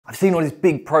I've seen all these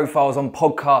big profiles on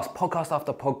podcasts, podcast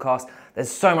after podcast.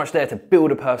 There's so much there to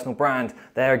build a personal brand.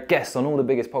 They're guests on all the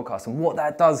biggest podcasts. And what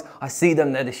that does, I see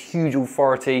them, they're this huge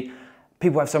authority.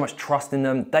 People have so much trust in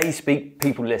them. They speak,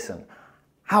 people listen.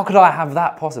 How could I have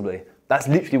that possibly? That's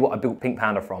literally what I built Pink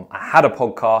Panda from. I had a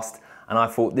podcast and I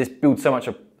thought this builds so much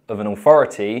of an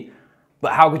authority,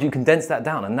 but how could you condense that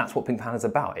down? And that's what Pink Panda's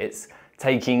about. It's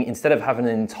taking, instead of having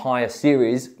an entire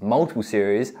series, multiple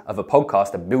series of a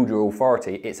podcast to build your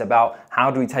authority, it's about how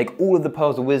do we take all of the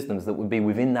pearls of wisdoms that would be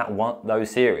within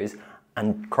those series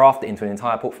and craft it into an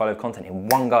entire portfolio of content in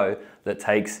one go that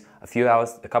takes a few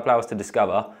hours, a couple hours to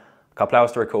discover, a couple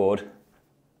hours to record,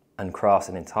 and crafts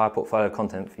an entire portfolio of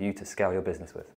content for you to scale your business with.